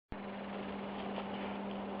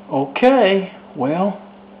Okay, well,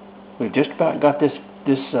 we've just about got this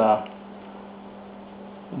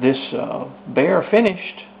bear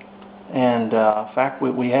finished, and in fact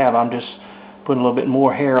we have. I'm just putting a little bit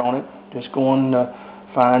more hair on it, just going to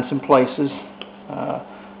find some places. A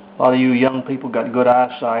lot of you young people got good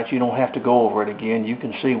eyesight. You don't have to go over it again. You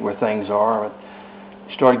can see where things are.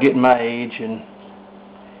 You start getting my age, and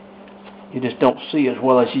you just don't see as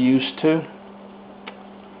well as you used to.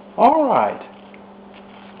 All right.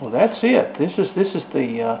 Well, that's it. This is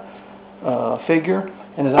the figure,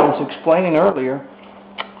 and as I was explaining earlier,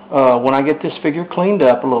 when I get this figure cleaned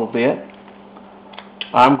up a little bit,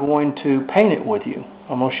 I'm going to paint it with you.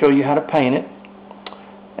 I'm going to show you how to paint it,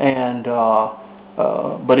 and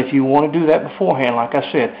but if you want to do that beforehand, like I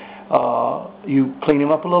said, you clean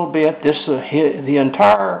him up a little bit. This the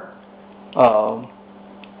entire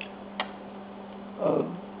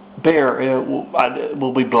bear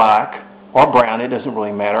will be black or brown. It doesn't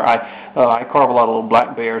really matter. I carve a lot of little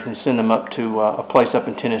black bears and send them up to a place up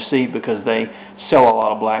in Tennessee because they sell a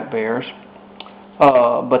lot of black bears.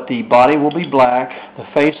 But the body will be black, the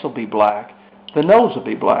face will be black, the nose will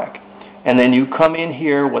be black. And then you come in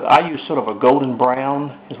here with, I use sort of a golden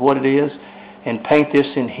brown is what it is, and paint this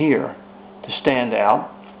in here to stand out.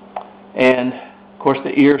 And of course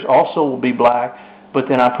the ears also will be black, but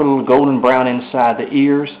then I put a little golden brown inside the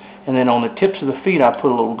ears, and then on the tips of the feet I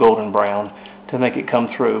put a little golden brown to make it come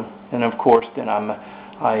through. And of course then I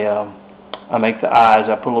make the eyes.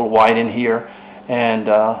 I put a little white in here and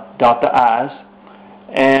dot the eyes,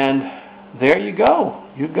 and there you go.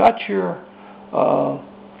 You've got your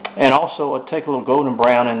and also I take a little golden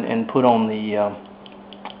brown and put on the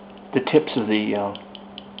tips of the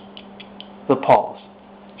paws.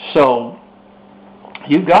 So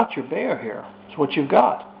you've got your bear here. It's what you've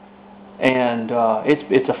got. And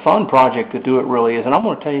it's a fun project to do, it really is. And I'm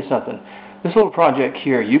going to tell you something. This little project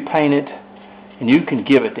here, you paint it and you can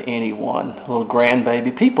give it to anyone. A little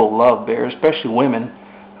grandbaby. People love bears, especially women.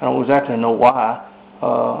 I don't exactly know why.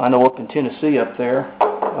 I know up in Tennessee up there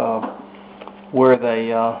where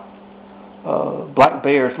they black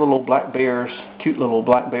bears, little old black bears, cute little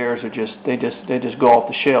black bears are just they just go off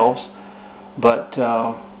the shelves, but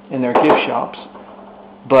in their gift shops.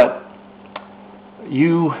 But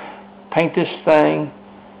you paint this thing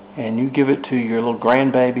and you give it to your little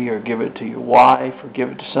grandbaby or give it to your wife or give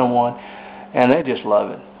it to someone, and they just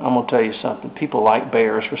love it. I'm going to tell you something. People like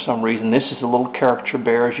bears for some reason. This is a little caricature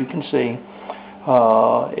bear, as you can see.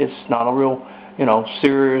 It's not a real,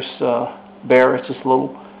 serious bear. It's just a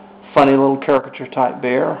little funny little caricature type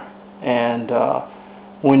bear. And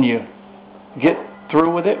when you get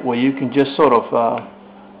through with it, well, you can just sort of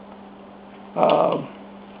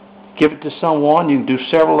give it to someone. You can do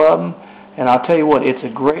several of them, and I'll tell you what, it's a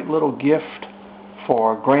great little gift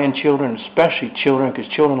for grandchildren, especially children, because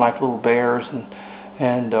children like little bears,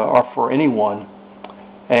 and or for anyone.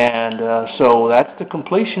 And so that's the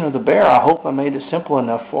completion of the bear. I hope I made it simple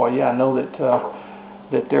enough for you. I know that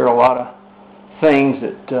there are a lot of things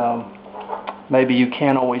that maybe you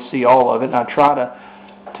can't always see all of it, and I try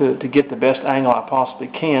to get the best angle I possibly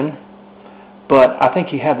can. But I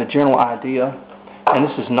think you have the general idea. And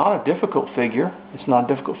this is not a difficult figure. It's not a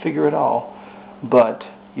difficult figure at all. But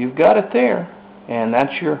you've got it there, and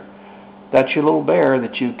that's your little bear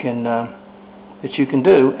that you can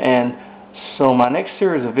do. And so my next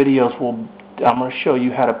series of videos I'm going to show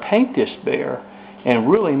you how to paint this bear and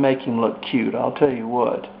really make him look cute. I'll tell you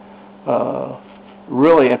what.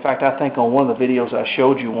 Really, in fact, I think on one of the videos I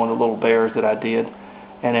showed you one of the little bears that I did,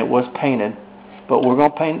 and it was painted. But we're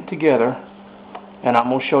going to paint it together. And I'm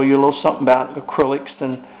going to show you a little something about acrylics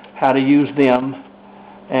and how to use them.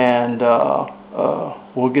 And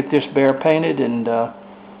we'll get this bear painted, and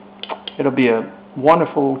it'll be a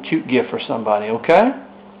wonderful, cute gift for somebody, okay?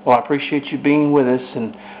 Well, I appreciate you being with us.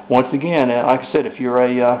 And once again, like I said, if you're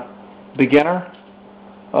a beginner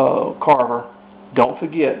carver, don't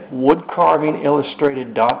forget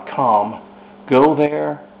woodcarvingillustrated.com. Go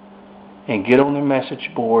there and get on their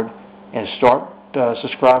message board and start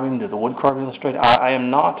subscribing to the Woodcarving Illustrated. I am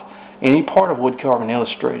not any part of Woodcarving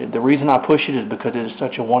Illustrated. The reason I push it is because it is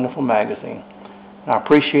such a wonderful magazine. I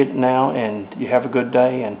appreciate it now, and you have a good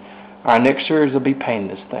day. And our next series will be painting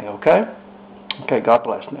this thing, okay? Okay, God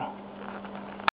bless now.